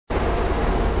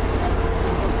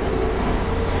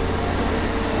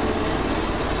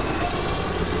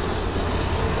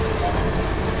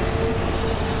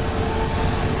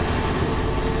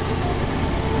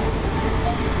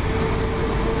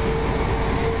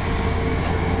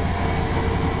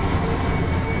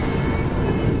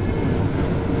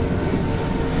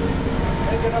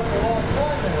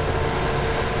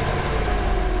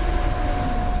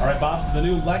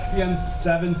new Lexion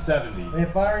 770.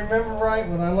 If I remember right,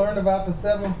 when I learned about the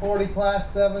 740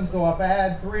 Class 7, so if I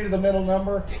add 3 to the middle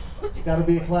number, it's got to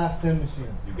be a Class 10 machine.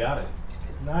 You got it.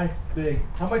 Nice, big.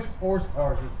 How much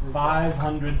horsepower is this?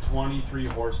 523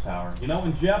 horsepower. You know,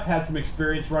 when Jeff had some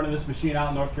experience running this machine out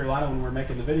in North Carolina when we were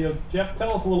making the video, Jeff,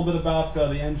 tell us a little bit about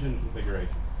the engine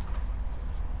configuration.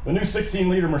 The new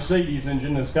 16-liter Mercedes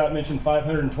engine, as Scott mentioned,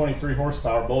 523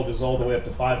 horsepower, bulges all the way up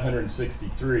to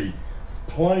 563.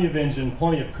 Plenty of engine,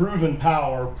 plenty of proven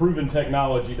power, proven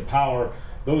technology to power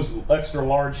those extra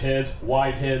large heads,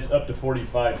 wide heads up to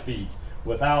 45 feet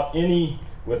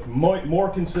with more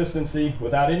consistency,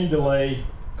 without any delay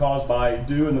caused by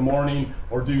dew in the morning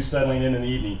or dew settling in the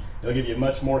evening. It'll give you a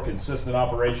much more consistent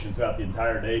operation throughout the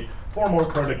entire day for more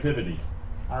productivity.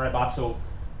 All right, Bob, so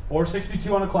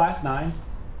 462 on a Class 9,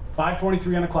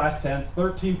 523 on a Class 10,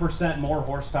 13% more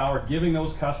horsepower, giving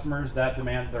those customers that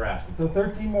demand that they're asking. So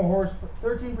 13%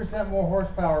 more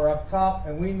horsepower up top,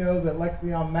 and we know that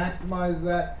Lexion maximizes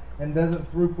that and does it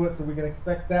throughput, so we can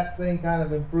expect that same kind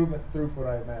of improvement throughput,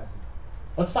 I imagine.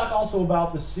 Let's talk also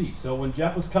about the seat. So when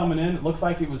Jeff was coming in, it looks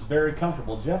like it was very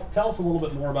comfortable. Jeff, tell us a little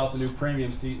bit more about the new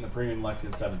premium seat and the premium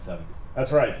Lexion 770.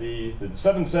 That's right. The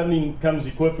 770 comes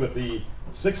equipped with the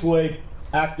 6-way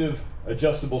active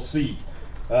adjustable seat.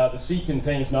 The seat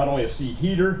contains not only a seat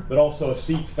heater, but also a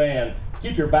seat fan.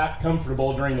 Keep your back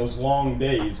comfortable during those long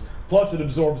days. Plus, it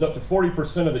absorbs up to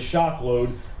 40% of the shock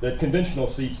load that conventional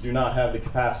seats do not have the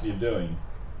capacity of doing.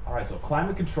 All right, so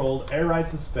climate controlled, air ride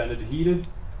suspended, heated.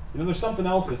 You know, there's something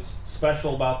else that's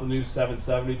special about the new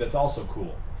 770 that's also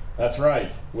cool. That's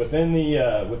right. Within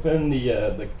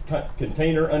the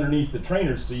container underneath the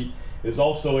trainer's seat is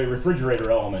also a refrigerator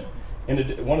element.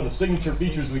 And one of the signature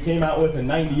features we came out with in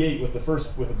 '98 with the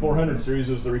 400 series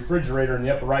was the refrigerator in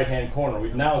the upper right-hand corner.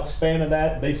 We've now expanded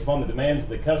that based upon the demands of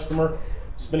the customer.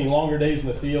 Spending longer days in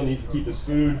the field, needs to keep his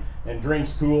food and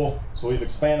drinks cool, so we've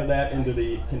expanded that into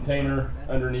the container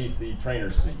underneath the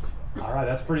trainer's seat. All right,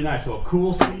 that's pretty nice. So a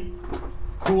cool seat,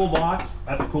 cool box.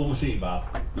 That's a cool machine, Bob.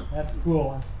 That's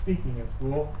cool. And speaking of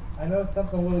cool, I noticed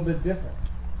something a little bit different.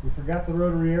 You forgot the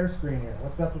rotary air screen here.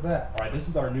 What's up with that? All right, this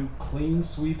is our new clean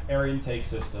sweep air intake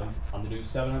system on the new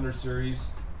 700 series,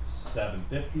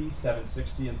 750,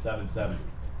 760, and 770.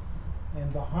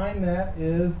 And behind that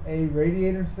is a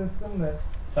radiator system that...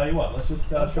 Tell you what, let's just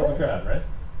show the crowd, right?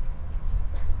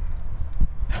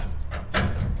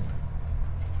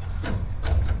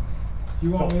 Do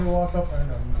you want me to walk up? Or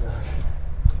no, you go.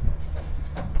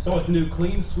 So with the new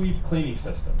clean sweep cleaning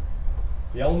system,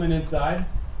 the element inside,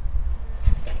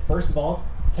 first of all,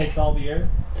 takes all the air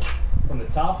from the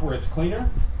top where it's cleaner,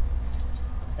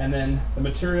 and then the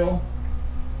material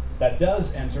that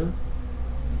does enter,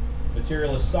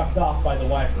 material is sucked off by the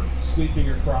wiper, sweeping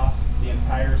across the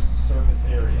entire surface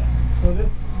area. So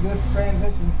this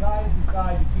transitions side to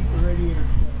side to keep the radiator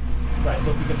clean. Right,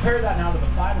 so if you compare that now to the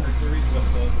 500 series with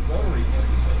the rotary air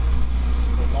intake,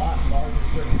 it's a lot larger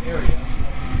surface area.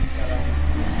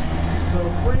 So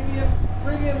premium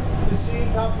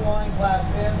machine, top of the line, Class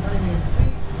 10, premium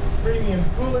seat, premium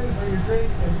cooling for your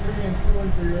drinks, and premium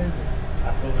cooling for your engine.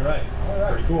 Absolutely right. All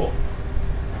right. Pretty cool.